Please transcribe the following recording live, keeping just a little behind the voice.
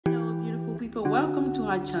people, welcome to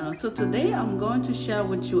our channel. So today I'm going to share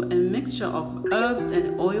with you a mixture of herbs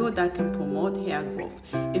and oil that can promote hair growth.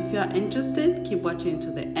 If you are interested, keep watching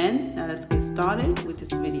to the end. Now let's get started with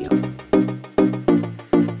this video.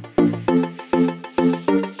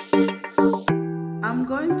 I'm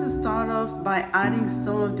going to start off by adding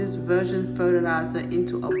some of this virgin fertilizer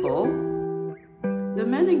into a bowl. The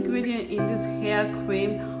main ingredient in this hair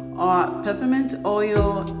cream are peppermint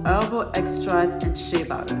oil, herbal extract, and shea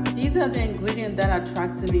butter. These are the ingredients that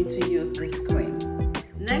attracted me to use this cream.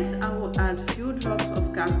 Next, I will add few drops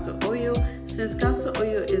of castor oil. Since castor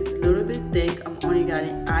oil is a little bit thick, I'm only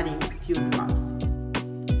adding few drops.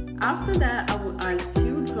 After that, I will add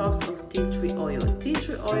few drops of tea tree oil. Tea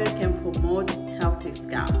tree oil can promote healthy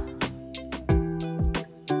scalp.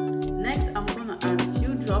 Next, I'm gonna add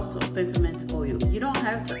few drops of peppermint oil. You don't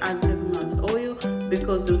have to add peppermint oil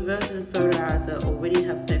because the virgin fertilizer already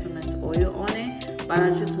have peppermint oil on it, but I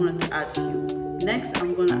just wanted to add few. Next,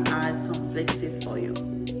 I'm gonna add some flaxseed oil.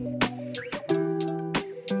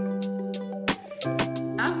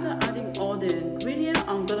 After adding all the ingredients,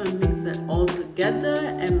 I'm gonna mix it all together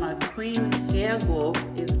and my cream hair growth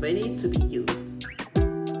is ready to be used.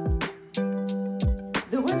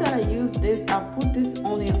 The way that I use this, I put this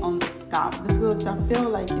only on the scalp because I feel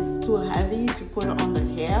like it's too heavy to put it on the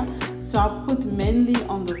hair. So I put mainly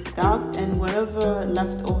on the scalp, and whatever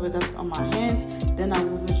left over that's on my hands, then I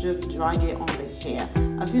will just drag it on the hair.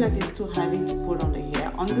 I feel like it's too heavy to put on the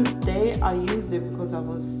hair. On this day, I used it because I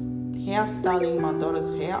was hairstyling my daughter's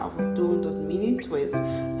hair. I was doing those mini twists,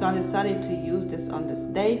 so I decided to use this on this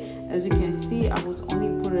day. As you can see, I was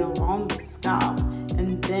only putting it around the scalp,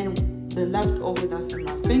 and then the leftover that's in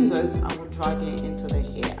my fingers, I will drag it into the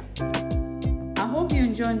hair. I hope you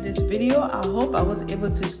enjoyed this video. I hope I was able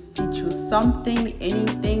to teach you something,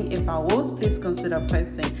 anything. If I was, please consider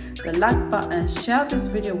pressing the like button and share this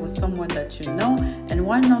video with someone that you know, and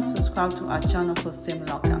why not subscribe to our channel for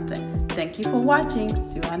similar content. Thank you for watching.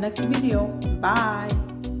 See you in our next video. Bye.